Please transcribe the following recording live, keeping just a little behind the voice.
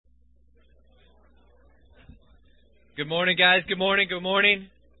Good morning, guys. Good morning. Good morning.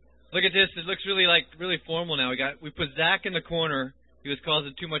 Look at this. It looks really formal now. We put Zach in the corner. He was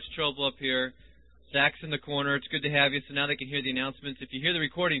causing too much trouble up here. Zach's in the corner. It's good to have you. So now they can hear the announcements. If you hear the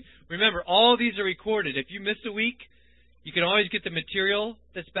recording, remember, all of these are recorded. If you miss a week, you can always get the material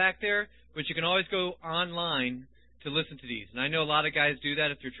that's back there, but you can always go online to listen to these. And I know a lot of guys do that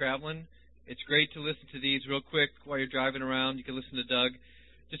if you're traveling. It's great to listen to these real quick while you're driving around. You can listen to Doug.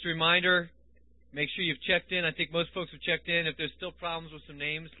 Just a reminder, make sure you've checked in. I think most folks have checked in. If there's still problems with some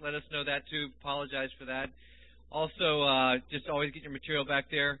names, let us know that too. Apologize for that. Also, just always get your material back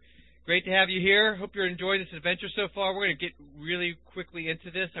there. Great to have you here. Hope you're enjoying this adventure so far. We're going to get really quickly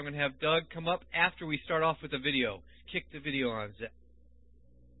into this. I'm going to have Doug come up after we start off with the video. Kick the video on, Zach.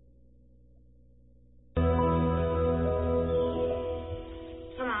 Come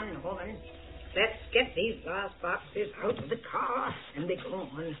on, Norman. Let's get these last boxes out of the car and be gone.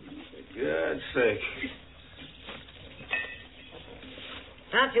 For God's sake.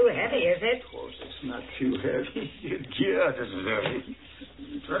 Not too heavy, is it? Of course it's not too heavy. Yeah, this is heavy.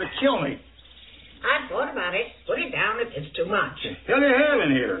 You try to kill me. I thought about it. Put it down if it's too much. What the hell do you have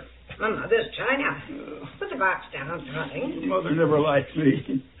in here? My mother's china. Put the box down, darling. Your mother never liked me.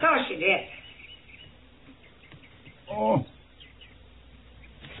 Of course she did. Oh.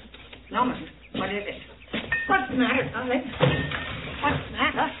 Norman, what is it? What's the matter, darling? What's the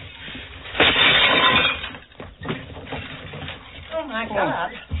matter? Oh, my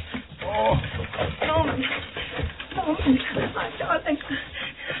God. Oh. Norman. Norman, my darling.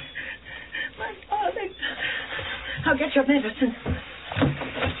 My darling. I'll get your medicine.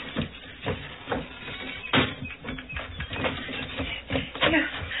 Here.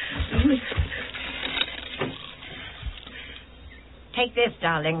 Take this,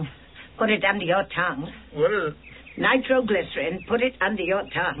 darling. Put it under your tongue. What is it? Nitroglycerin. Put it under your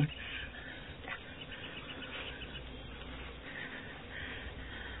tongue.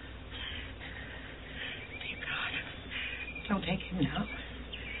 Dear God. Don't take him now.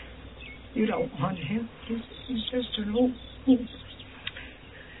 You don't want him. He's just an old fool.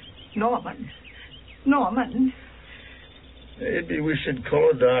 Norman. Norman. Maybe we should call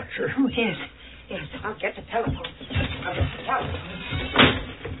a doctor. Oh, yes. Yes, I'll get the telephone. I'll get the telephone.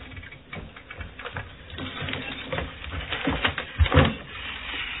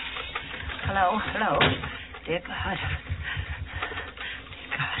 Hello. Dear God. Dear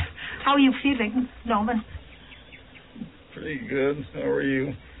God. How are you feeling, Norman? Pretty good. How are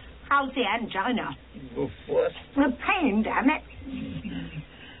you? How's the angina? Well, what? The pain, damn it.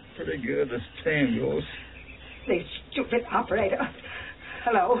 Pretty good as pain goes. The stupid operator.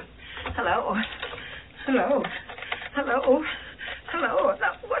 Hello.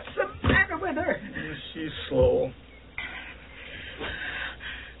 What's the matter with her? She's slow.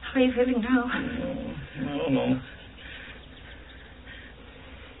 How are you feeling now? I don't know.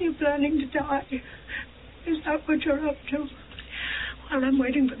 You're planning to die. Is that what you're up to? While I'm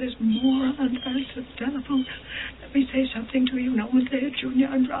waiting for this moron to answer the telephone, let me say something to you, Norman there, Junior.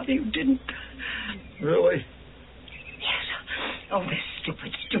 I'd rather you didn't. Really? Yes. Oh, this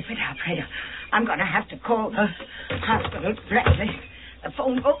stupid operator. I'm going to have to call the hospital directly. The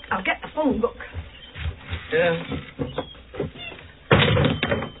phone book. I'll get the phone book. Yeah.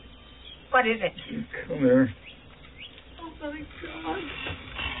 What is it? Come here. Oh, my God.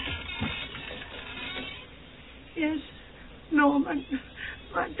 Yes, Norman,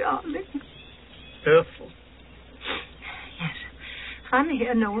 my darling. Ethel. Yes, I'm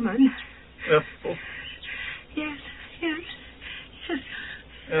here, Norman. Ethel. Yes.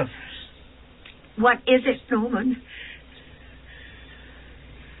 Ethel. What is it, Norman?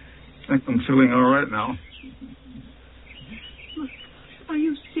 I think I'm feeling all right now. Are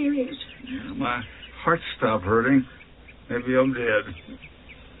you serious? Yeah, my heart stopped hurting. Maybe I'm dead.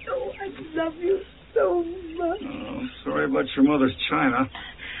 Oh, I love you so much. Oh, sorry about your mother's china.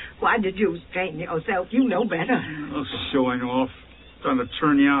 Why did you strain yourself? You know better. I was showing off, trying to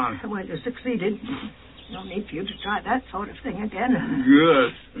turn you on. Well, you succeeded. No need for you to try that sort of thing again.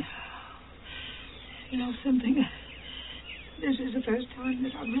 Good. You know something? This is the first time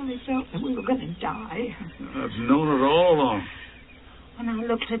that I really felt that we were going to die. I've known it all along. When I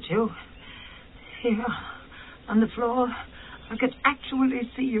looked at you, here, on the floor, I could actually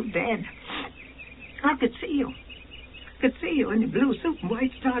see you dead. I could see you. I could see you in your blue suit and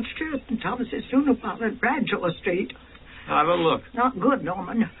white starched shirt and Thomas's funeral parlor at Bradshaw Street. Have a look. Not good,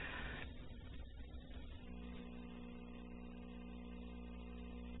 Norman.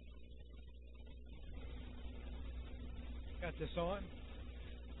 Got this on.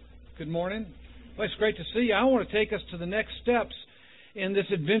 Good morning. Well, it's great to see you. I want to take us to the next steps in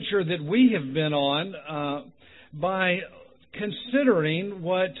this adventure that we have been on. by considering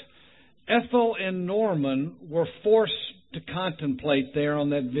what Ethel and Norman were forced to contemplate there on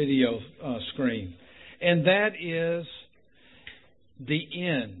that video screen. And that is the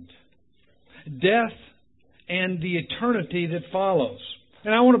end. Death and the eternity that follows.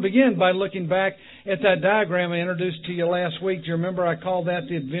 And I want to begin by looking back at that diagram I introduced to you last week. Do you remember I called that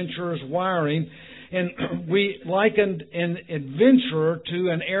the adventurer's wiring? And we likened an adventurer to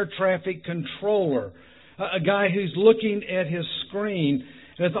an air traffic controller, a guy who's looking at his screen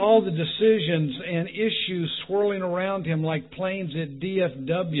with all the decisions and issues swirling around him like planes at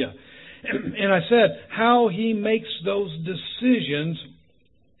DFW. And I said, how he makes those decisions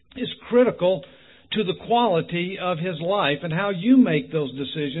is critical to the quality of his life, and how you make those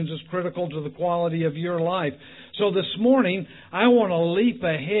decisions is critical to the quality of your life. So this morning, I want to leap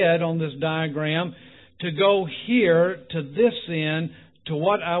ahead on this diagram to go here to this end to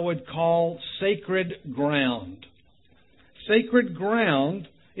what I would call sacred ground. Sacred ground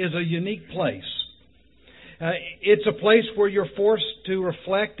is a unique place. It's a place where you're forced to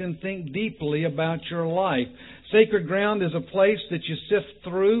reflect and think deeply about your life. Sacred ground is a place that you sift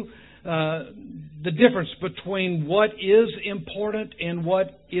through the difference between what is important and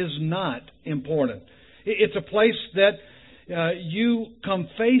what is not important. It's a place that you come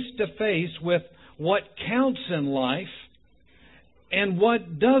face to face with what counts in life and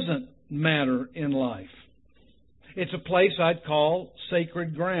what doesn't matter in life. It's a place I'd call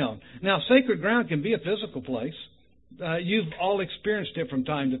sacred ground. Now, sacred ground can be a physical place. You've all experienced it from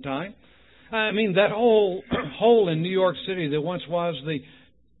time to time. I mean, that whole hole in New York City that once was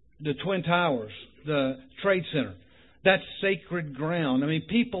the Twin Towers, the Trade Center, that's sacred ground. I mean,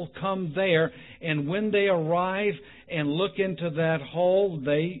 people come there, and when they arrive and look into that hole,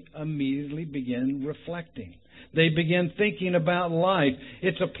 they immediately begin reflecting. They begin thinking about life.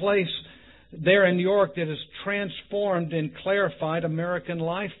 It's a place there in New York that has transformed and clarified American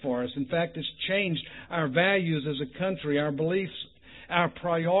life for us. In fact, it's changed our values as a country, our beliefs, our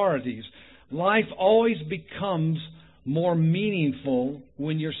priorities. Life always becomes more meaningful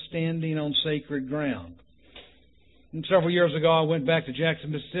when you're standing on sacred ground. And several years ago, I went back to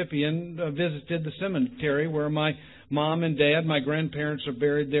Jackson, Mississippi and visited the cemetery where my mom and dad, my grandparents, are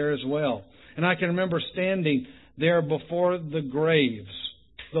buried there as well. And I can remember standing there before the graves,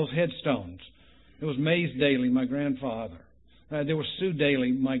 those headstones. It was Mays Daly, my grandfather. There was Sue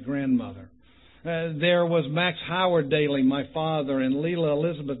Daly, my grandmother. There was Max Howard Daly, my father, and Leela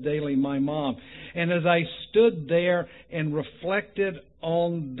Elizabeth Daly, my mom. And as I stood there and reflected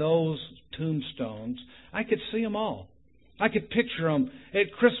on those tombstones, I could see them all. I could picture them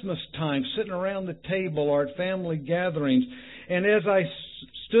at Christmas time, sitting around the table or at family gatherings. And as I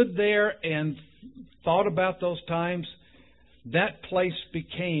stood there and thought about those times, that place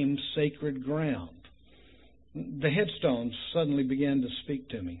became sacred ground. The headstones suddenly began to speak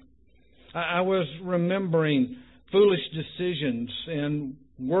to me. I was remembering foolish decisions and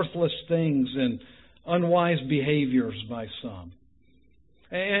worthless things and unwise behaviors by some.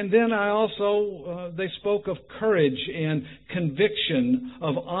 And then I also, they spoke of courage and conviction,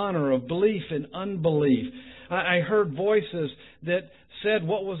 of honor, of belief and unbelief. I heard voices that said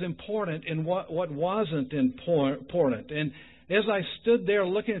what was important and what wasn't important. And as I stood there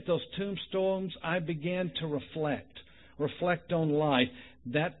looking at those tombstones, I began to reflect on life.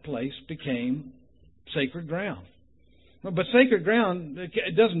 That place became sacred ground. But sacred ground,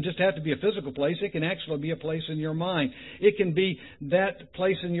 it doesn't just have to be a physical place. It can actually be a place in your mind. It can be that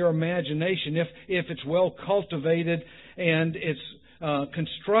place in your imagination if it's well cultivated and it's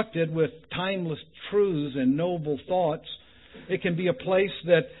constructed with timeless truths and noble thoughts. It can be a place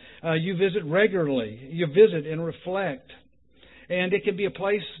that you visit regularly. You visit and reflect. And it can be a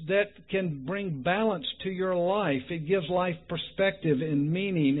place that can bring balance to your life. It gives life perspective and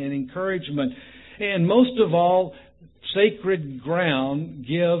meaning and encouragement. And most of all, sacred ground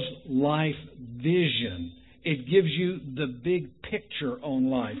gives life vision. It gives you the big picture on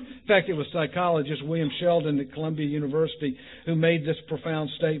life. In fact, it was psychologist William Sheldon at Columbia University who made this profound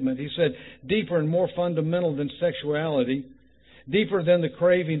statement. He said, deeper and more fundamental than sexuality, deeper than the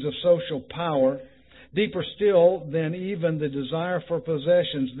cravings of social power, deeper still than even the desire for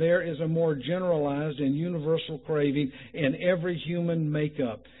possessions, there is a more generalized and universal craving in every human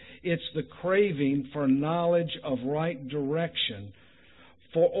makeup. It's the craving for knowledge of right direction,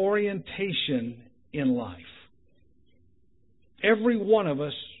 for orientation in life. Every one of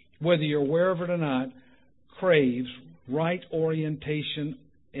us, whether you're aware of it or not, craves right orientation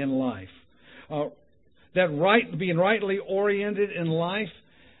in life. Being rightly oriented in life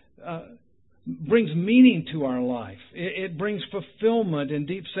brings meaning to our life. It brings fulfillment and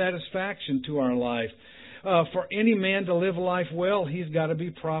deep satisfaction to our life. for any man to live life well, he's got to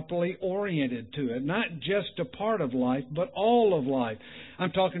be properly oriented to it. Not just a part of life, but all of life.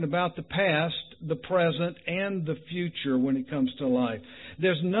 I'm talking about the past, the present, and the future when it comes to life.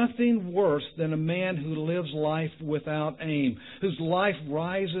 There's nothing worse than a man who lives life without aim, whose life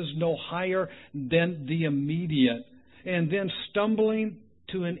rises no higher than the immediate, and then stumbling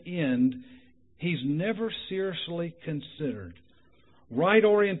to an end he's never seriously considered. Right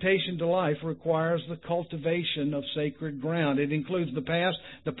orientation to life requires the cultivation of sacred ground. It includes the past,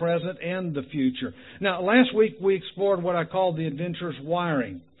 the present, and the future. Now, last week we explored what I called the adventurer's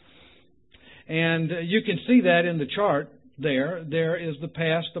wiring. And you can see that in the chart there. There is the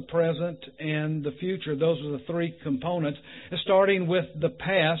past, the present, and the future. Those are the three components. Starting with the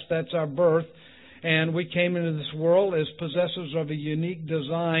past, that's our birth. And we came into this world as possessors of a unique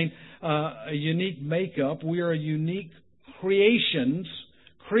design, a unique makeup. We are a unique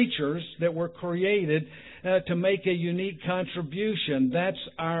creatures that were created to make a unique contribution. That's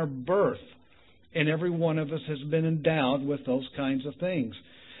our birth. And every one of us has been endowed with those kinds of things.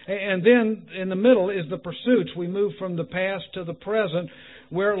 And then in the middle is the pursuits. We move from the past to the present,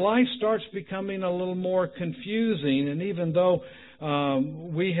 where life starts becoming a little more confusing. And even though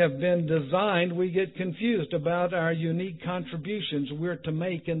we have been designed, we get confused about our unique contributions we're to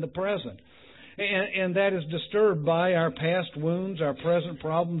make in the present. And that is disturbed by our past wounds, our present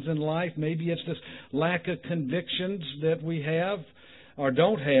problems in life. Maybe it's this lack of convictions that we have or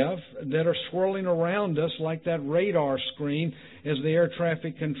don't have that are swirling around us like that radar screen as the air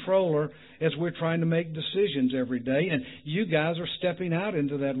traffic controller as we're trying to make decisions every day. And you guys are stepping out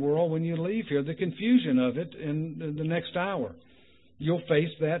into that world when you leave here, the confusion of it in the next hour. You'll face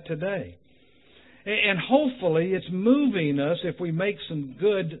that today. And hopefully it's moving us, if we make some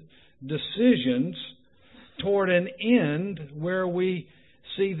good decisions, toward an end where we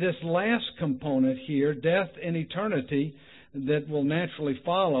see this last component here, death and eternity, that will naturally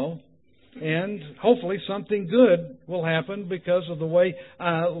follow. And hopefully something good will happen because of the way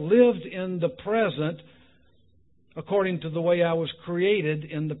I lived in the present according to the way I was created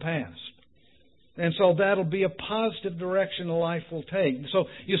in the past. And so that'll be a positive direction life will take. So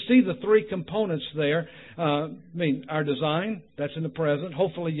you see the three components there. Our design, that's in the present.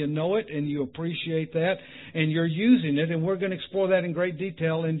 Hopefully you know it and you appreciate that and you're using it. And we're going to explore that in great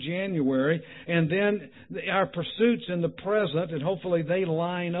detail in January. And then our pursuits in the present, and hopefully they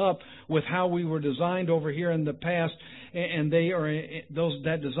line up with how we were designed over here in the past. And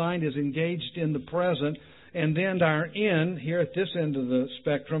that design is engaged in the present. And then our end, here at this end of the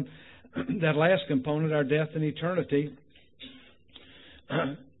spectrum, that last component, our death and eternity.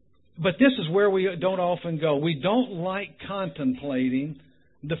 But this is where we don't often go. We don't like contemplating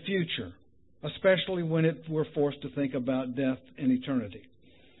the future, especially when we're forced to think about death and eternity.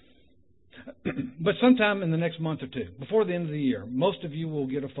 But sometime in the next month or two, before the end of the year, most of you will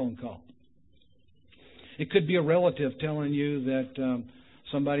get a phone call. It could be a relative telling you that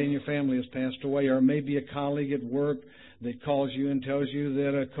somebody in your family has passed away, or maybe a colleague at work that calls you and tells you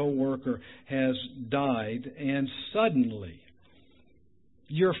that a coworker has died, and suddenly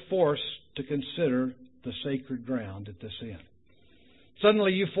you're forced to consider the sacred ground at this end.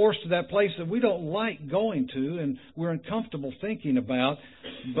 Suddenly you're forced to that place that we don't like going to and we're uncomfortable thinking about,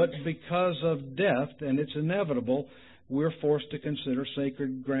 but because of death, and it's inevitable, we're forced to consider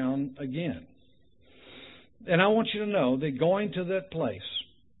sacred ground again. And I want you to know that going to that place,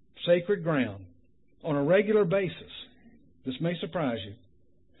 sacred ground, on a regular basis, this may surprise you,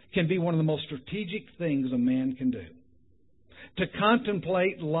 can be one of the most strategic things a man can do. To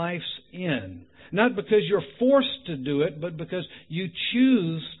contemplate life's end. Not because you're forced to do it, but because you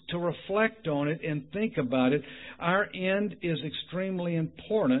choose to reflect on it and think about it. Our end is extremely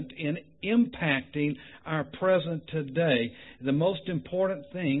important in impacting our present today. The most important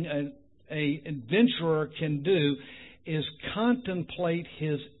thing an adventurer can do is contemplate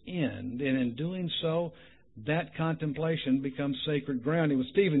his end. And in doing so, that contemplation becomes sacred ground. It was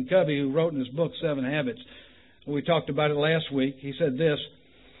Stephen Covey who wrote in his book, 7 Habits. We talked about it last week. He said this: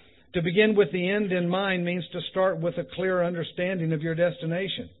 to begin with the end in mind means to start with a clear understanding of your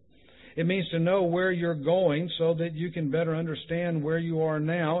destination. It means to know where you're going so that you can better understand where you are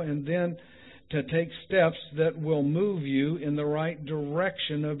now, and then to take steps that will move you in the right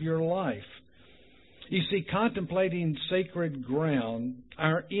direction of your life. You see, contemplating sacred ground,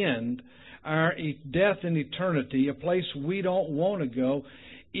 our end, our death and eternity, a place we don't want to go,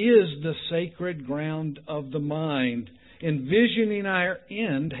 is the sacred ground of the mind. Envisioning our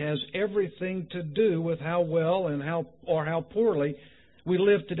end has everything to do with how well and how poorly we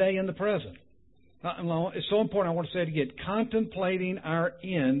live today in the present. It's so important, I want to say it again. Contemplating our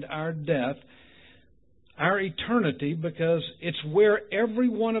end, our death, our eternity, because it's where every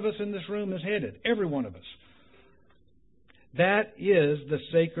one of us in this room is headed. Every one of us. That is the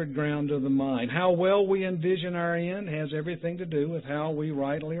sacred ground of the mind. How well we envision our end has everything to do with how we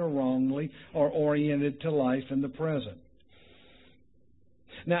rightly or wrongly are oriented to life in the present.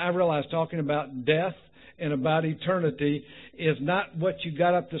 Now, I realize talking about death and about eternity is not what you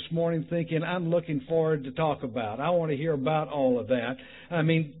got up this morning thinking, I'm looking forward to talk about. I want to hear about all of that. I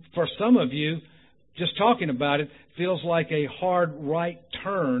mean, for some of you, just talking about it feels like a hard right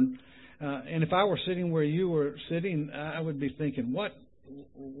turn. And if I were sitting where you were sitting, I would be thinking, what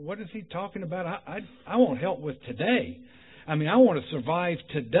is he talking about? I want help with today. I mean, I want to survive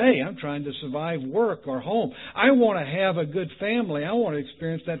today. I'm trying to survive work or home. I want to have a good family. I want to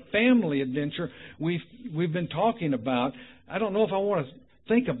experience that family adventure we've been talking about. I don't know if I want to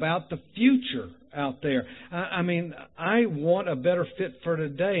think about the future out there. I mean, I want a better fit for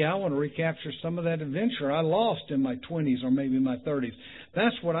today. I want to recapture some of that adventure I lost in my 20s or maybe my 30s.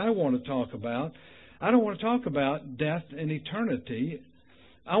 That's what I want to talk about. I don't want to talk about death and eternity.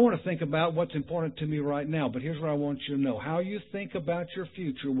 I want to think about what's important to me right now. But here's what I want you to know. How you think about your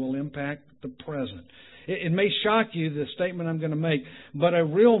future will impact the present. It may shock you, the statement I'm going to make, but a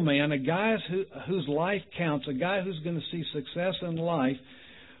real man, a guy whose life counts, a guy who's going to see success in life,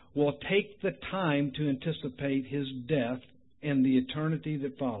 will take the time to anticipate his death and the eternity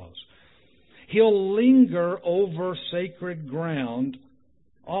that follows. He'll linger over sacred ground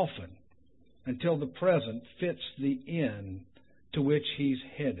often until the present fits the end to which he's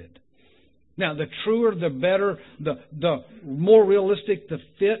headed. Now, the truer, the better, the more realistic the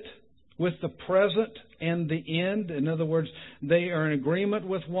fit with the present and the end, in other words, they are in agreement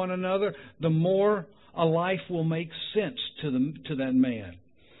with one another, the more a life will make sense to that man.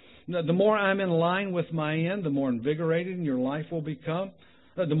 The more I'm in line with my end, the more invigorated your life will become,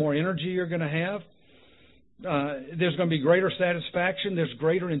 the more energy you're going to have. There's going to be greater satisfaction. There's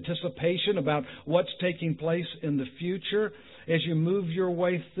greater anticipation about what's taking place in the future. As you move your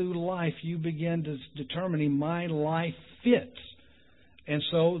way through life, you begin to determining my life fits. And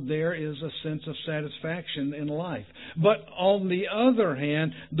so there is a sense of satisfaction in life. But on the other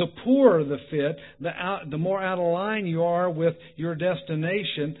hand, the poorer the fit, the more out of line you are with your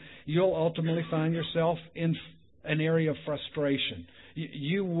destination, you'll ultimately find yourself in an area of frustration.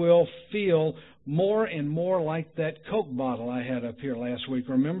 You will feel more and more like that Coke bottle I had up here last week.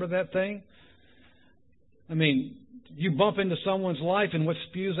 Remember that thing? I mean, you bump into someone's life and what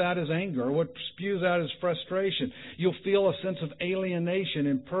spews out is anger, or what spews out is frustration. You'll feel a sense of alienation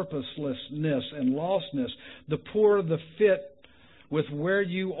and purposelessness and lostness. The poorer the fit with where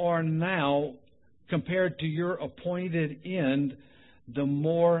you are now compared to your appointed end, the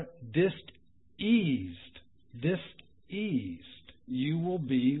more diseased you will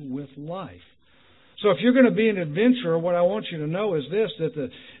be with life. So if you're going to be an adventurer, what I want you to know is this, that the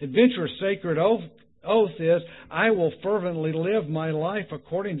adventurer's sacred oath is, I will fervently live my life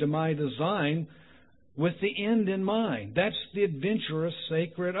according to my design with the end in mind. That's the adventurer's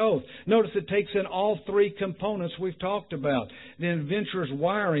sacred oath. Notice it takes in all three components we've talked about. The adventurer's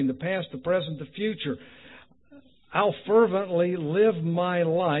wiring, the past, the present, the future. I'll fervently live my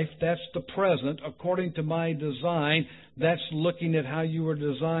life, that's the present, according to my design. That's looking at how you were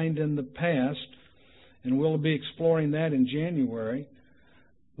designed in the past. And we'll be exploring that in January.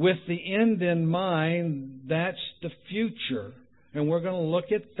 With the end in mind, that's the future. And we're going to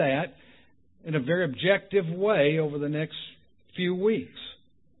look at that in a very objective way over the next few weeks.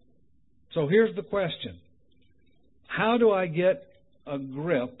 So here's the question. How do I get a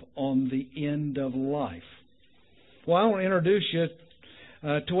grip on the end of life? Well, I want to introduce you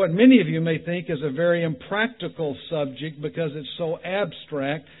to what many of you may think is a very impractical subject because it's so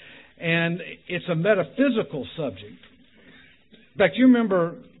abstract, and it's a metaphysical subject. In fact, you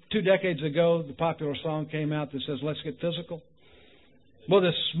remember 2 decades ago the popular song came out that says, let's get physical? Well,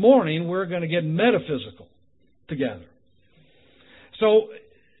 this morning we're going to get metaphysical together. So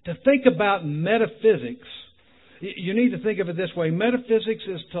to think about metaphysics, you need to think of it this way. Metaphysics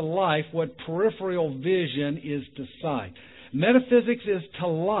is to life what peripheral vision is to sight. Metaphysics is to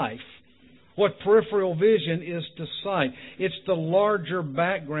life what peripheral vision is to sight. It's the larger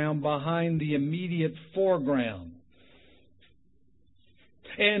background behind the immediate foreground.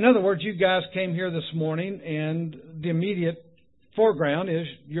 In other words, you guys came here this morning and the immediate foreground is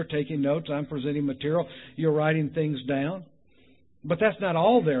you're taking notes, I'm presenting material, you're writing things down. But that's not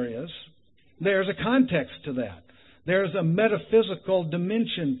all there is. There's a context to that. There's a metaphysical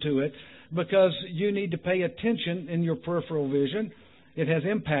dimension to it because you need to pay attention in your peripheral vision. It has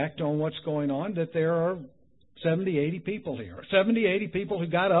impact on what's going on, that there are 70, 80 people here. 70, 80 people who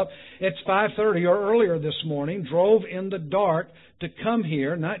got up at 5:30 or earlier this morning, drove in the dark to come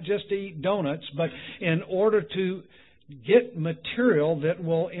here, not just to eat donuts, but in order to get material that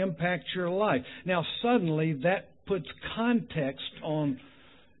will impact your life. Now, suddenly, that puts context on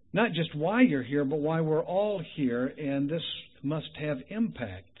not just why you're here, but why we're all here, and this must have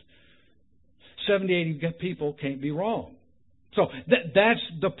impact. 70, 80 people can't be wrong. So that's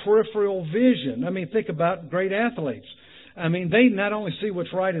the peripheral vision. I mean, think about great athletes. I mean, they not only see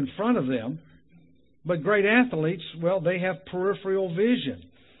what's right in front of them, but great athletes, well, they have peripheral vision.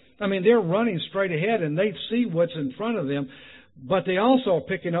 I mean, they're running straight ahead and they see what's in front of them, but they also are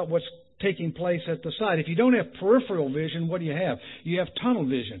picking up what's taking place at the side. If you don't have peripheral vision, what do you have? You have tunnel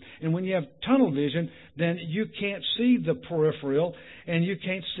vision. And when you have tunnel vision, then you can't see the peripheral and you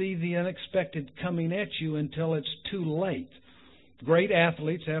can't see the unexpected coming at you until it's too late. Great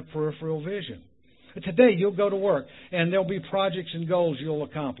athletes have peripheral vision. Today, you'll go to work and there'll be projects and goals you'll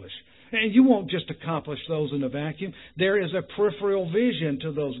accomplish. And you won't just accomplish those in a vacuum. There is a peripheral vision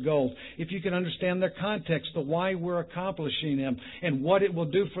to those goals. If you can understand their context, the why we're accomplishing them, and what it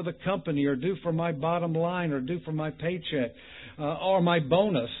will do for the company, or do for my bottom line, or do for my paycheck, or my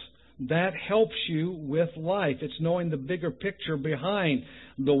bonus, that helps you with life. It's knowing the bigger picture behind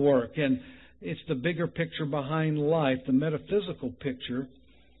the work. And it's the bigger picture behind life, the metaphysical picture,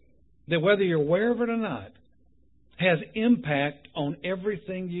 that whether you're aware of it or not, has impact on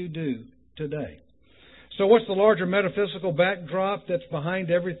everything you do today. So what's the larger metaphysical backdrop that's behind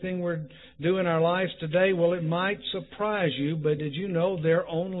everything we're doing in our lives today? Well, it might surprise you, but did you know there are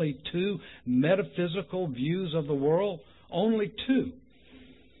only two metaphysical views of the world? Only two.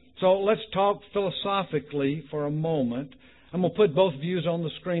 So let's talk philosophically for a moment. I'm going to put both views on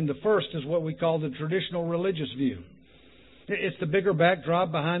the screen. The first is what we call the traditional religious view. It's the bigger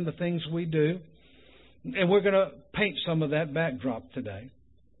backdrop behind the things we do. And we're going to paint some of that backdrop today.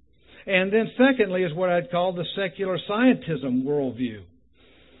 And then secondly is what I'd call the secular scientism worldview.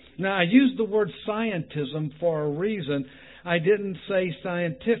 Now, I use the word scientism for a reason. I didn't say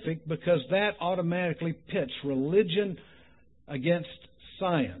scientific because that automatically pits religion against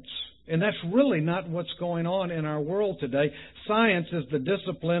science. And that's really not what's going on in our world today. Science is the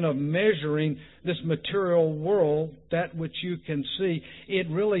discipline of measuring this material world, that which you can see.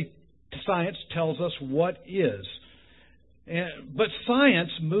 Science tells us what is. But science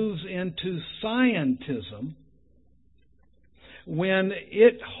moves into scientism when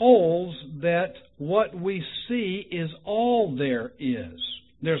it holds that what we see is all there is.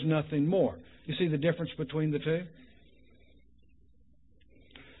 There's nothing more. You see the difference between the two?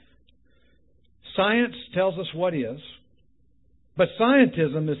 Science tells us what is, but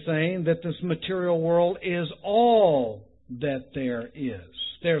scientism is saying that this material world is all that there is.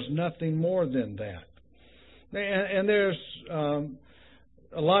 There's nothing more than that. And there's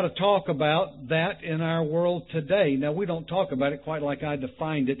a lot of talk about that in our world today. Now, we don't talk about it quite like I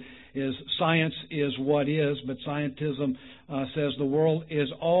defined it, is science is what is, but scientism says the world is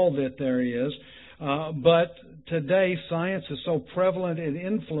all that there is. But today, science is so prevalent and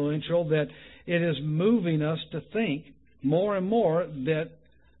influential that it is moving us to think more and more that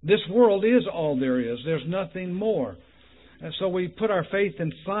this world is all there is. There's nothing more. And so we put our faith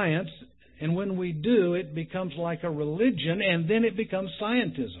in science, and when we do, it becomes like a religion, and then it becomes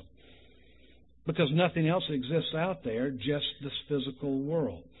scientism. Because nothing else exists out there, just this physical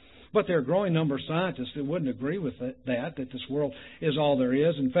world. But there are a growing number of scientists that wouldn't agree with that this world is all there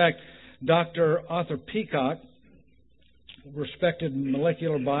is. In fact, Dr. Arthur Peacock, respected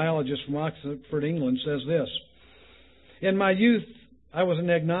molecular biologist from Oxford, England, says this: "In my youth, I was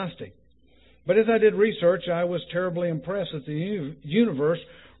an agnostic. But as I did research, I was terribly impressed that the universe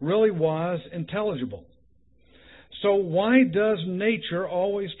really was intelligible. So why does nature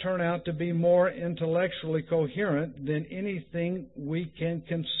always turn out to be more intellectually coherent than anything we can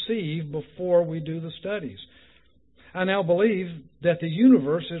conceive before we do the studies? I now believe that the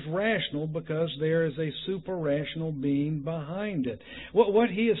universe is rational because there is a super-rational being behind it." What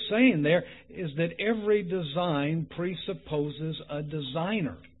he is saying there is that every design presupposes a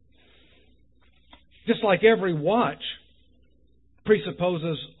designer. Just like every watch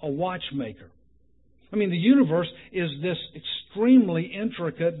presupposes a watchmaker. I mean, the universe is this extremely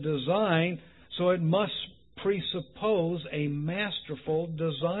intricate design, so it must presuppose a masterful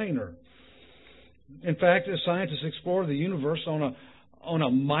designer. In fact, as scientists explore the universe on a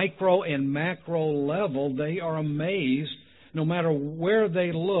micro and macro level, they are amazed No matter where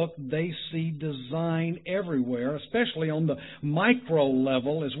they look, they see design everywhere, especially on the micro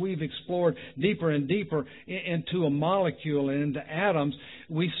level. As we've explored deeper and deeper into a molecule and into atoms,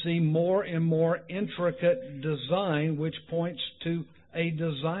 we see more and more intricate design, which points to a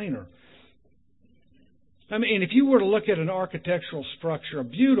designer. I mean, if you were to look at an architectural structure, a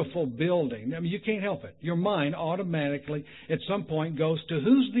beautiful building, I mean, you can't help it. Your mind automatically, at some point, goes to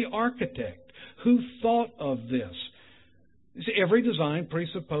who's the architect? Who thought of this? See, every design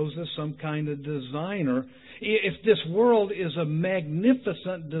presupposes some kind of designer. If this world is a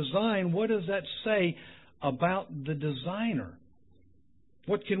magnificent design, what does that say about the designer?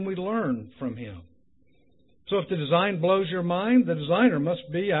 What can we learn from him? So if the design blows your mind, the designer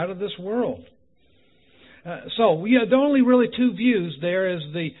must be out of this world. There are only really two views. There is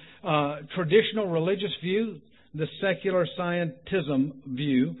the traditional religious view, the secular scientism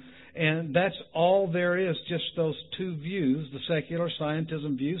view, and that's all there is, just those two views. The secular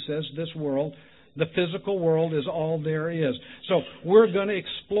scientism view says this world, the physical world, is all there is. So we're going to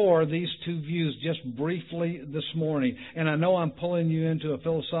explore these two views just briefly this morning. And I know I'm pulling you into a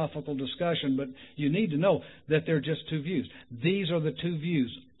philosophical discussion, but you need to know that they're just two views. These are the two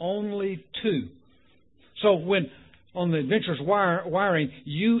views, only two. So when, on the Adventures wiring,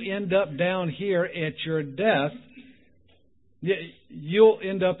 you end up down here at your death, you'll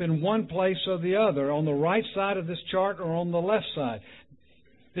end up in one place or the other, on the right side of this chart or on the left side.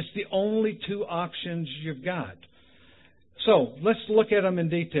 It's the only two options you've got. So let's look at them in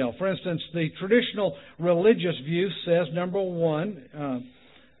detail. For instance, the traditional religious view says, number one,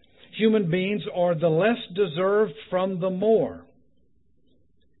 human beings are the less deserved from the more.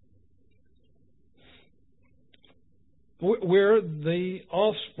 We're the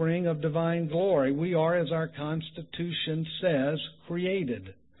offspring of divine glory. We are, as our Constitution says,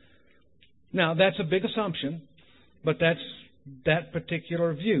 created. Now, that's a big assumption, but that's that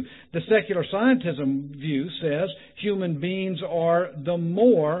particular view. The secular scientism view says human beings are the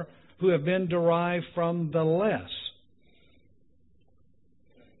more who have been derived from the less.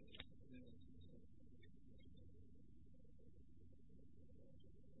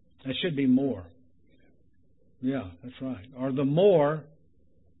 It should be more. Yeah, that's right. Or the more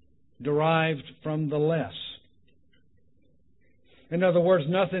derived from the less. In other words,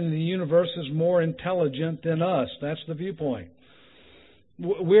 nothing in the universe is more intelligent than us. That's the viewpoint.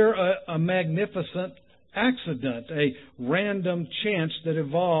 We're a magnificent accident, a random chance that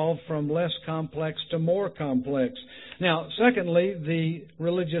evolved from less complex to more complex. Now, secondly, the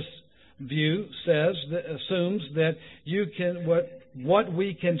religious view assumes that what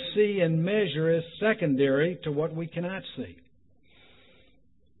we can see and measure is secondary to what we cannot see.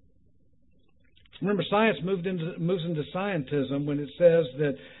 Remember, science moves into scientism when it says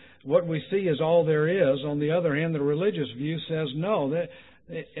that what we see is all there is. On the other hand, the religious view says no, that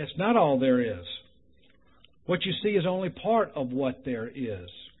it's not all there is. What you see is only part of what there is.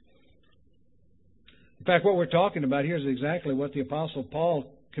 In fact, what we're talking about here is exactly what the Apostle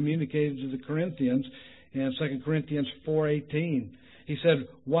Paul communicated to the Corinthians in 2 Corinthians 4:18. He said,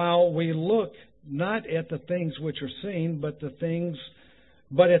 while we look not at the things which are seen, but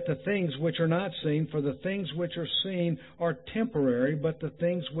at the things which are not seen, for the things which are seen are temporary, but the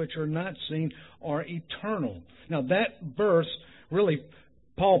things which are not seen are eternal. Now that verse, really,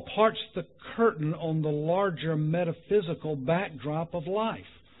 Paul parts the curtain on the larger metaphysical backdrop of life.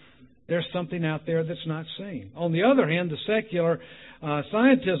 There's something out there that's not seen. On the other hand, the secular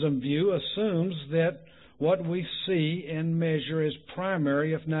scientism view assumes that what we see and measure is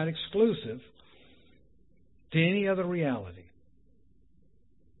primary, if not exclusive, to any other reality.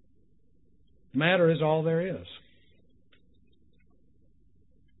 Matter is all there is.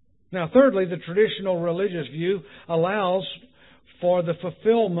 Now, thirdly, the traditional religious view allows for the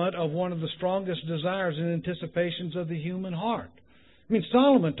fulfillment of one of the strongest desires and anticipations of the human heart. I mean,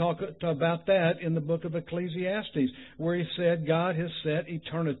 Solomon talked about that in the book of Ecclesiastes, where he said God has set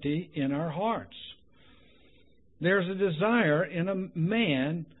eternity in our hearts. There's a desire in a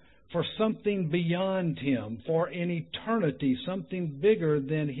man for something beyond him, for an eternity, something bigger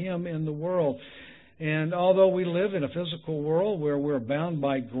than him in the world. And although we live in a physical world where we're bound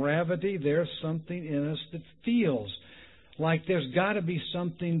by gravity, there's something in us that feels like there's got to be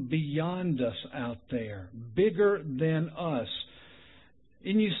something beyond us out there, bigger than us.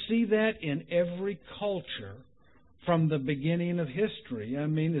 And you see that in every culture from the beginning of history. I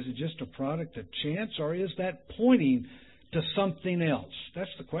mean, is it just a product of chance, or is that pointing to something else? That's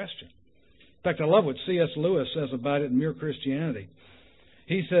the question. In fact, I love what C.S. Lewis says about it in Mere Christianity.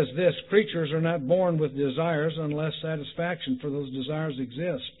 He says this: creatures are not born with desires unless satisfaction for those desires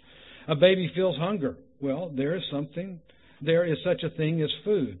exists. A baby feels hunger. Well, there is something there is such a thing as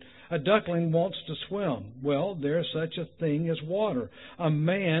food. A duckling wants to swim. Well, there is such a thing as water. A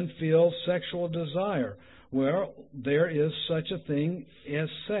man feels sexual desire. Well, there is such a thing as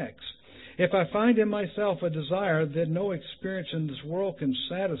sex. If I find in myself a desire that no experience in this world can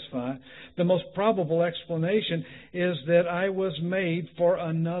satisfy, the most probable explanation is that I was made for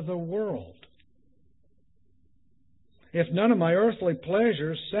another world. If none of my earthly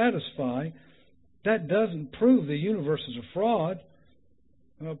pleasures satisfy, that doesn't prove the universe is a fraud.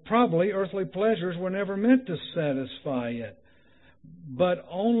 Probably earthly pleasures were never meant to satisfy it, but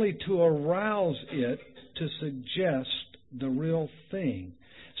only to arouse it to suggest the real thing.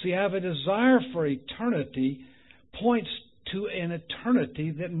 See, I have a desire for eternity points to an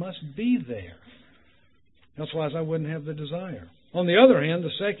eternity that must be there. Otherwise, I wouldn't have the desire. On the other hand, the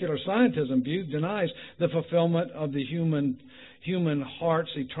secular scientism view denies the fulfillment of the human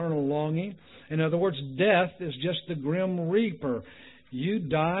heart's eternal longing. In other words, death is just the grim reaper. You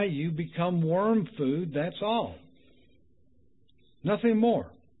die, you become worm food, that's all. Nothing more.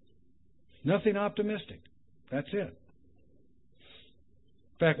 Nothing optimistic. That's it.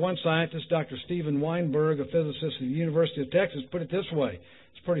 In fact, one scientist, Dr. Steven Weinberg, a physicist at the University of Texas, put it this way.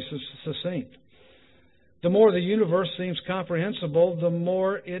 It's pretty succinct. The more the universe seems comprehensible, the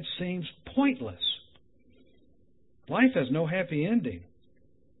more it seems pointless. Life has no happy ending.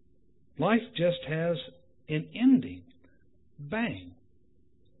 Life just has an ending. Bang.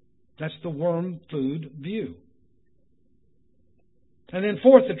 That's the worm food view. And then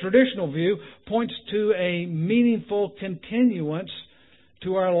fourth, the traditional view points to a meaningful continuance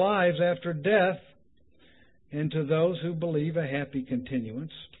to our lives after death, and to those who believe a happy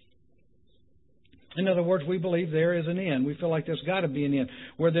continuance. In other words, we believe there is an end. We feel like there's got to be an end,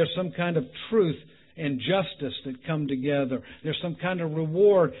 where there's some kind of truth and justice that come together. There's some kind of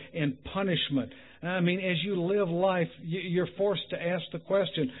reward and punishment. I mean, as you live life, you're forced to ask the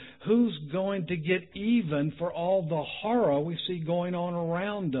question, who's going to get even for all the horror we see going on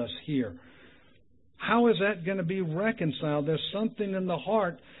around us here? How is that going to be reconciled? There's something in the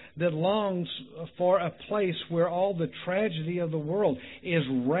heart that longs for a place where all the tragedy of the world is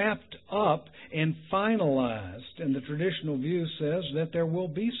wrapped up and finalized. And the traditional view says that there will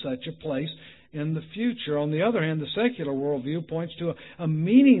be such a place in the future. On the other hand, the secular worldview points to a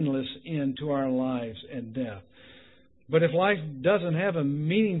meaningless end to our lives and death. But if life doesn't have a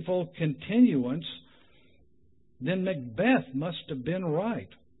meaningful continuance, then Macbeth must have been right.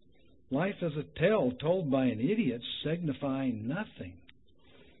 Life is a tale told by an idiot signifying nothing.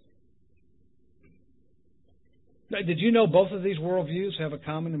 Did you know both of these worldviews have a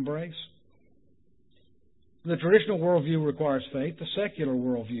common embrace? The traditional worldview requires faith. The secular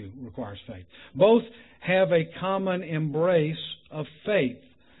worldview requires faith. Both have a common embrace of faith.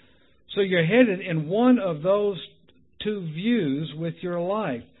 So you're headed in one of those two views with your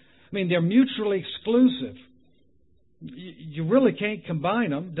life. I mean, they're mutually exclusive. You really can't combine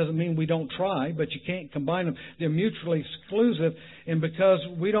them. Doesn't mean we don't try, but you can't combine them. They're mutually exclusive. And because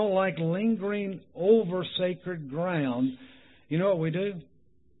we don't like lingering over sacred ground, you know what we do?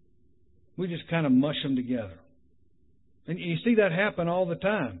 We just kind of mush them together. And you see that happen all the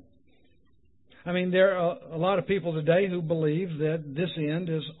time. I mean, there are a lot of people today who believe that this end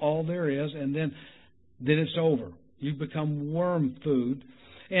is all there is, and then it's over. You become worm food.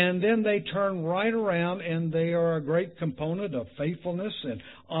 And then they turn right around, and they are a great component of faithfulness and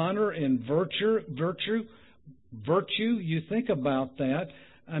honor and virtue. You think about that.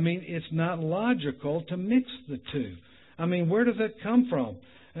 I mean, it's not logical to mix the two. I mean, where does that come from?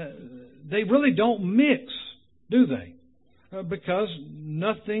 They really don't mix, do they? Because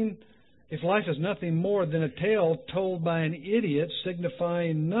nothing, if life is nothing more than a tale told by an idiot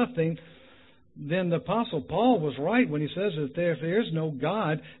signifying nothing, then the Apostle Paul was right when he says that if there is no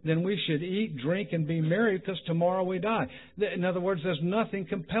God, then we should eat, drink, and be merry because tomorrow we die. In other words, there's nothing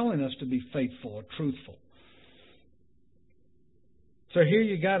compelling us to be faithful or truthful. So here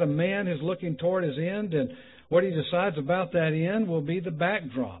you got a man who's looking toward his end, and what he decides about that end will be the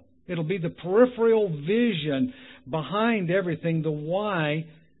backdrop. It'll be the peripheral vision behind everything, the why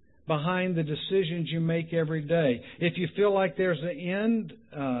behind the decisions you make every day. If you feel like there's an end,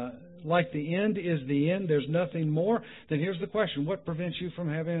 like the end is the end, there's nothing more, then here's the question. What prevents you from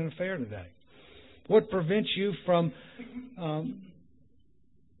having an affair today? What prevents you from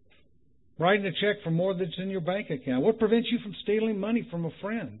writing a check for more that's in your bank account? What prevents you from stealing money from a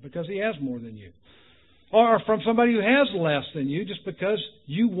friend because he has more than you? Or from somebody who has less than you just because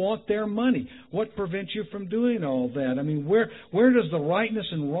you want their money? What prevents you from doing all that? I mean, where does the rightness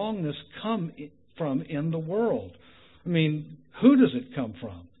and wrongness come from in the world? I mean, who does it come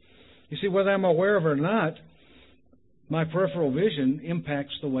from? You see, whether I'm aware of it or not, My peripheral vision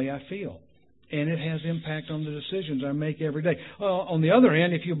impacts the way I feel. And it has impact on the decisions I make every day. On the other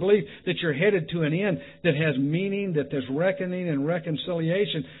hand, if you believe that you're headed to an end that has meaning, that there's reckoning and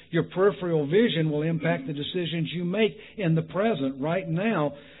reconciliation, your peripheral vision will impact the decisions you make in the present, right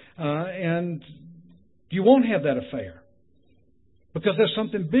now. And you won't have that affair. Because there's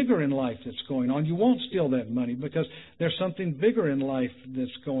something bigger in life that's going on. You won't steal that money because there's something bigger in life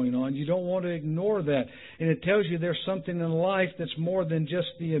that's going on. You don't want to ignore that. And it tells you there's something in life that's more than just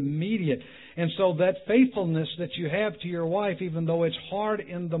the immediate. And so that faithfulness that you have to your wife, even though it's hard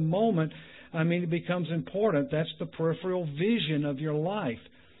in the moment, it becomes important. That's the peripheral vision of your life.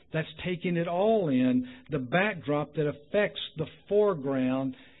 That's taking it all in, the backdrop that affects the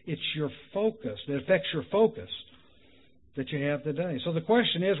foreground. It's your focus. That affects your focus that you have today. So the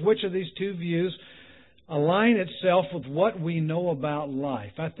question is, which of these two views align itself with what we know about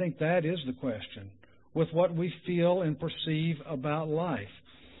life? I think that is the question, with what we feel and perceive about life.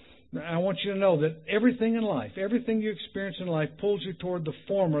 Now, I want you to know that everything in life, everything you experience in life pulls you toward the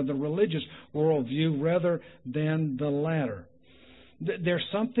former, the religious worldview, rather than the latter. There's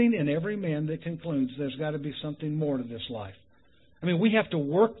something in every man that concludes there's got to be something more to this life. We have to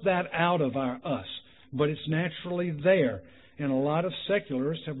work that out of us. But it's naturally there. And a lot of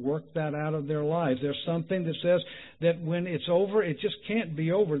secularists have worked that out of their lives. There's something that says that when it's over, it just can't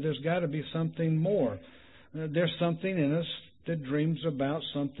be over. There's got to be something more. There's something in us that dreams about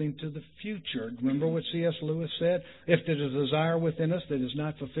something to the future. Remember what C.S. Lewis said? If there's a desire within us that is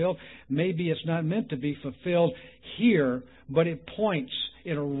not fulfilled, maybe it's not meant to be fulfilled here, but it points,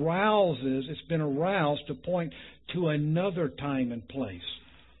 it arouses, it's been aroused to point to another time and place.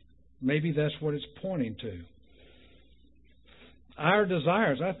 Maybe that's what it's pointing to. Our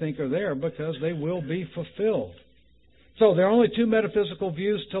desires, I think, are there because they will be fulfilled. So there are only two metaphysical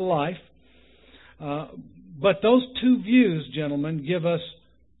views to life. But those two views, gentlemen, give us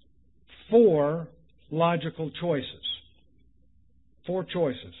four logical choices. Four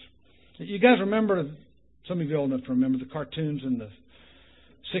choices. You guys remember, some of you old enough to remember the cartoons in the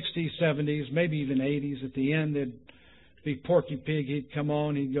 60s, 70s, maybe even 80s. At the end, there'd be Porky Pig. He'd come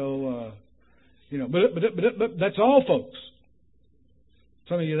on. He'd go, but that's all, folks.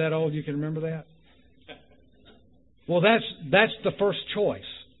 Some of you that old, you can remember that? Well, that's the first choice.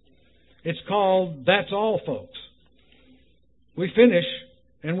 It's called That's All, Folks. We finish,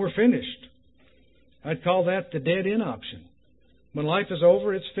 and we're finished. I'd call that the dead-end option. When life is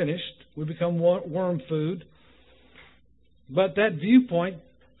over, it's finished. We become worm food. But that viewpoint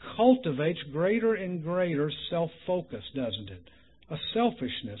cultivates greater and greater self-focus, doesn't it? A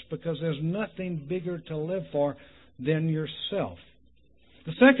selfishness, because there's nothing bigger to live for than yourself.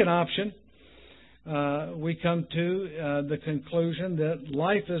 The second option, we come to the conclusion that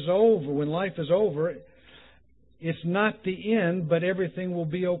life is over. When life is over, it's not the end, but everything will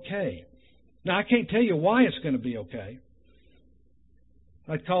be okay. Now, I can't tell you why it's going to be okay.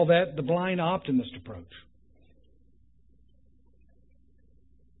 I'd call that the blind optimist approach.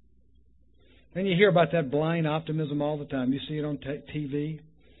 And you hear about that blind optimism all the time. You see it on TV.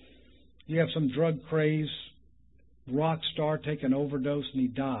 You have some drug-crazed rock star take an overdose and he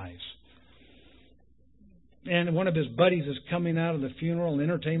dies. And one of his buddies is coming out of the funeral and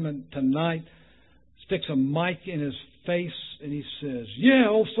Entertainment Tonight, sticks a mic in his face, and he says, "Yeah,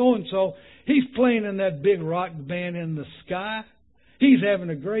 old so-and-so, he's playing in that big rock band in the sky. He's having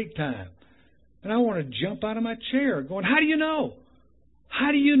a great time." And I want to jump out of my chair going, how do you know?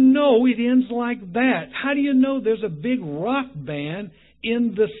 How do you know it ends like that? How do you know there's a big rock band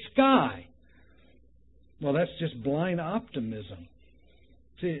in the sky? Well, that's just blind optimism.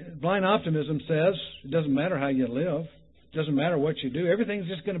 See, blind optimism says it doesn't matter how you live. It doesn't matter what you do. Everything's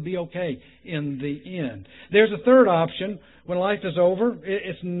just going to be okay in the end. There's a third option. When life is over,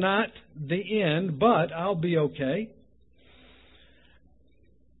 it's not the end, but I'll be okay.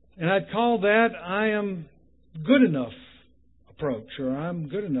 And I'd call that I am good enough approach, or I'm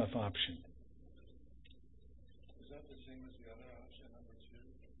good enough option. Is that the same as the other option, number 2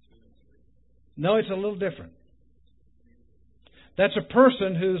 and 3? No, it's a little different. That's a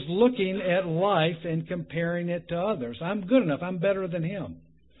person who's looking at life and comparing it to others. I'm good enough. I'm better than him.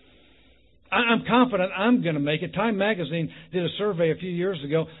 I'm confident I'm going to make it. Time Magazine did a survey a few years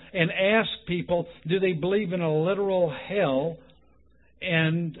ago and asked people, do they believe in a literal hell?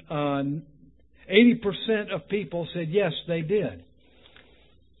 And 80% of people said yes, they did.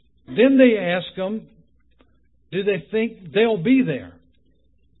 Then they asked them, do they think they'll be there?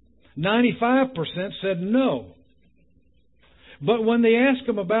 95% said no. But when they asked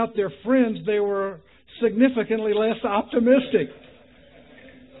them about their friends, they were significantly less optimistic.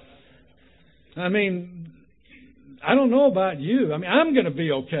 I mean, I don't know about you. I mean, I'm going to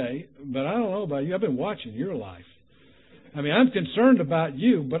be okay, but I don't know about you. I've been watching your life. I mean, I'm concerned about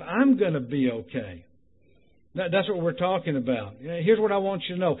you, but I'm going to be okay. That's what we're talking about. Here's what I want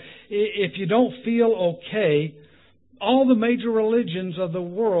you to know. If you don't feel okay, all the major religions of the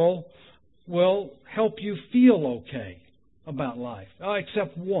world will help you feel okay about life,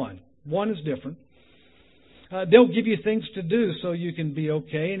 except one. One is different. They'll give you things to do so you can be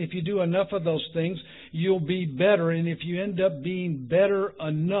okay, and if you do enough of those things, you'll be better, and if you end up being better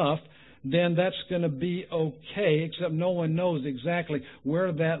enough, then that's going to be okay, except no one knows exactly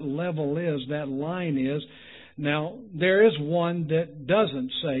where that level is, that line is. Now, there is one that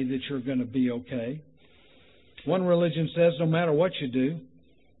doesn't say that you're going to be okay. One religion says no matter what you do,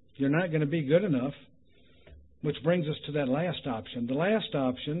 you're not going to be good enough, which brings us to that last option. The last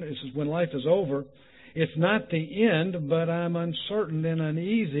option is when life is over, it's not the end, but I'm uncertain and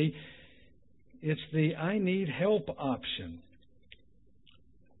uneasy. It's the I need help option.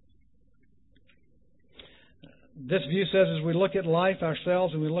 This view says as we look at life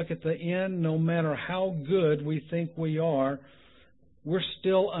ourselves and we look at the end, no matter how good we think we are, we're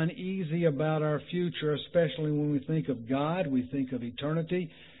still uneasy about our future, especially when we think of God, we think of eternity,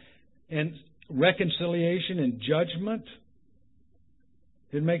 and reconciliation and judgment.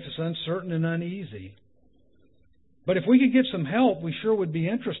 It makes us uncertain and uneasy. But if we could get some help, we sure would be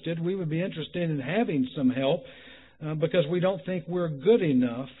interested. We would be interested in having some help because we don't think we're good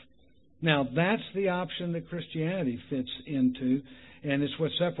enough. Now, that's the option that Christianity fits into, and it's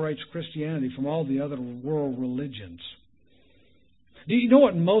what separates Christianity from all the other world religions. Do you know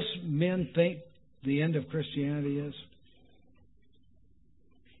what most men think the end of Christianity is?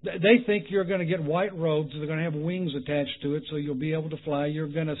 They think you're going to get white robes, they're going to have wings attached to it so you'll be able to fly. You're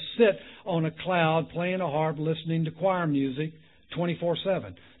going to sit on a cloud playing a harp, listening to choir music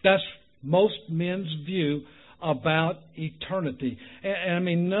 24/7. That's most men's view about eternity. And I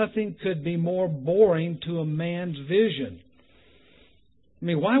mean, nothing could be more boring to a man's vision. I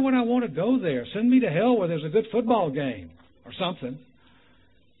mean, why would I want to go there? Send me to hell where there's a good football game or something.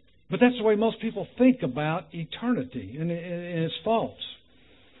 But that's the way most people think about eternity, and it's false.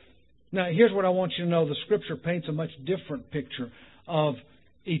 Now, here's what I want you to know. The Scripture paints a much different picture of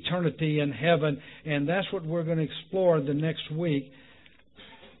eternity in heaven, and that's what we're going to explore the next week.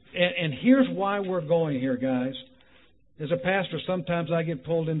 And here's why we're going here, guys. As a pastor, sometimes I get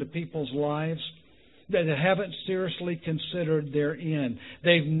pulled into people's lives that haven't seriously considered their end.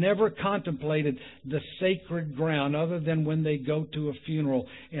 They've never contemplated the sacred ground other than when they go to a funeral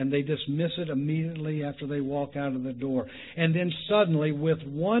and they dismiss it immediately after they walk out of the door. And then suddenly, with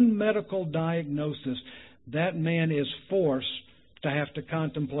one medical diagnosis, that man is forced to have to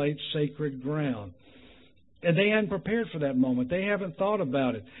contemplate sacred ground. And they hadn't prepared for that moment. They haven't thought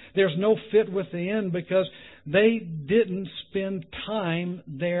about it. There's no fit with the end because they didn't spend time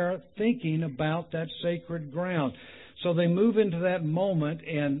there thinking about that sacred ground. So they move into that moment,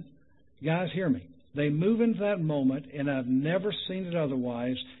 and guys, hear me. They move into that moment, and I've never seen it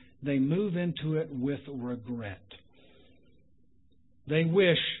otherwise. They move into it with regret. They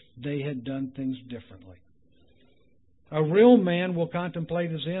wish they had done things differently. A real man will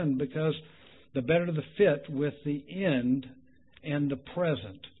contemplate his end because the better the fit with the end and the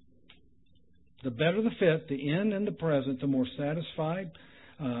present. The better the fit, the end and the present, the more satisfied,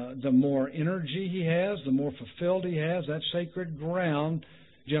 the more energy he has, the more fulfilled he has. That sacred ground,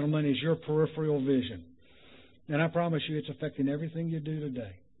 gentlemen, is your peripheral vision. And I promise you it's affecting everything you do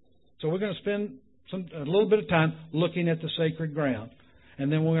today. So we're going to spend a little bit of time looking at the sacred ground.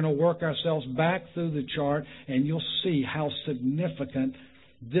 And then we're going to work ourselves back through the chart, and you'll see how significant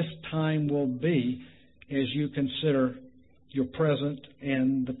this time will be as you consider your present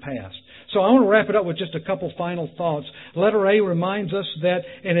and the past. So I want to wrap it up with just a couple final thoughts. Letter A reminds us that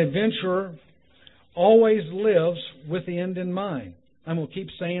an adventurer always lives with the end in mind. I'm going to keep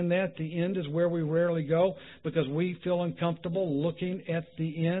saying that. The end is where we rarely go because we feel uncomfortable looking at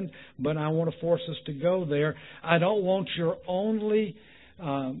the end, but I want to force us to go there. I don't want your only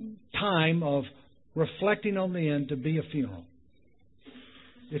time of reflecting on the end to be a funeral.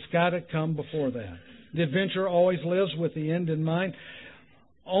 It's got to come before that. The adventurer always lives with the end in mind.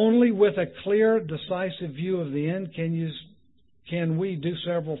 Only with a clear, decisive view of the end can we do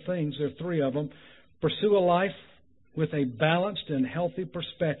several things. There are three of them. Pursue a life with a balanced and healthy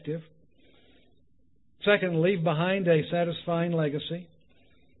perspective. Second, leave behind a satisfying legacy.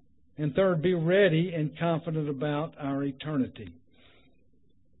 And third, be ready and confident about our eternity.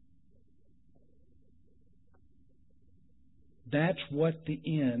 That's what the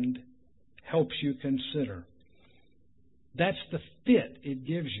end helps you consider. That's the fit it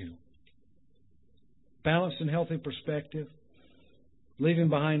gives you. balanced and healthy perspective, leaving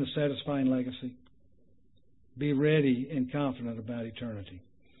behind a satisfying legacy. Be ready and confident about eternity.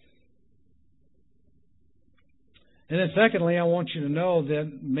 And then secondly, I want you to know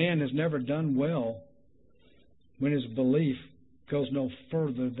that man has never done well when his belief goes no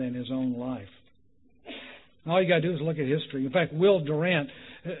further than his own life. All you got to do is look at history. In fact, Will Durant,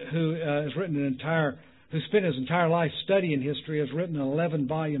 who spent his entire life studying history, has written an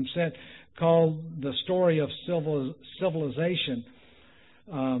 11-volume set called The Story of Civilization.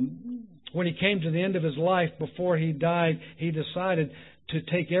 When he came to the end of his life, before he died, he decided to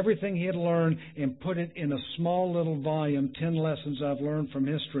take everything he had learned and put it in a small little volume, 10 lessons I've learned from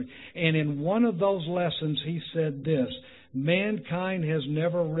history. And in one of those lessons, he said this: mankind has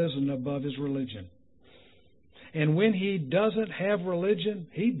never risen above his religion. And when he doesn't have religion,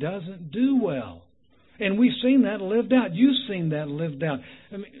 he doesn't do well. And we've seen that lived out. You've seen that lived out.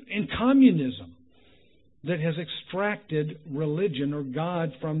 I mean, in communism, that has extracted religion or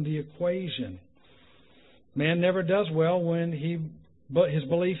God from the equation. Man never does well when his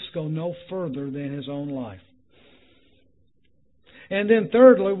beliefs go no further than his own life. And then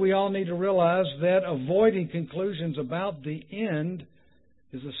thirdly, we all need to realize that avoiding conclusions about the end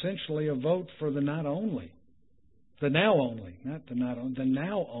is essentially a vote for the not only. The now only, not the not only, the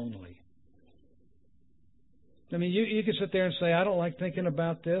now only. I mean, you can sit there and say, I don't like thinking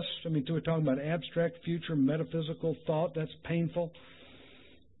about this. I mean, we're talking about abstract future metaphysical thought. That's painful.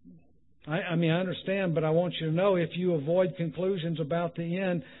 I understand, but I want you to know if you avoid conclusions about the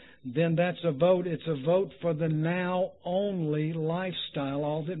end, then that's a vote. It's a vote for the now only lifestyle.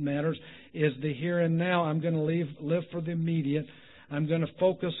 All that matters is the here and now. I'm going to live for the immediate. I'm going to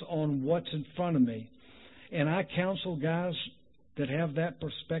focus on what's in front of me. And I counsel guys that have that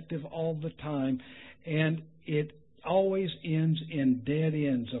perspective all the time, and it always ends in dead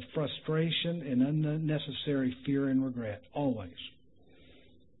ends of frustration and unnecessary fear and regret. Always.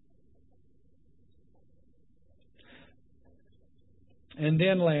 And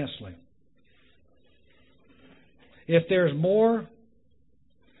then lastly, if there's more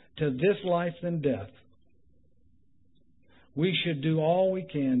to this life than death, we should do all we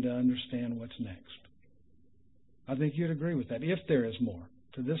can to understand what's next. I think you'd agree with that. If there is more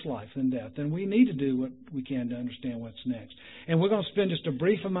to this life than death, then we need to do what we can to understand what's next. And we're going to spend just a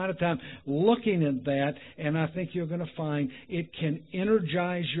brief amount of time looking at that, and I think you're going to find it can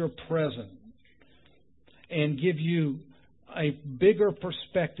energize your present and give you a bigger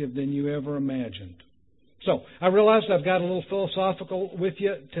perspective than you ever imagined. So, I realize I've got a little philosophical with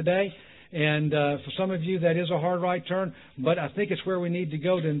you today, and for some of you that is a hard right turn, but I think it's where we need to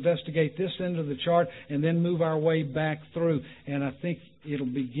go to investigate this end of the chart and then move our way back through, and I think you'll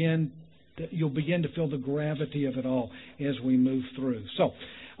begin to feel the gravity of it all as we move through. So,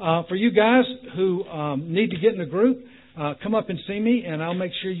 for you guys who need to get in a group, come up and see me, and I'll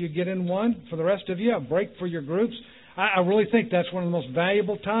make sure you get in one. For the rest of you, a break for your groups. I really think that's one of the most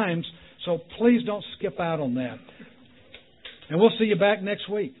valuable times, so please don't skip out on that. And we'll see you back next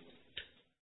week.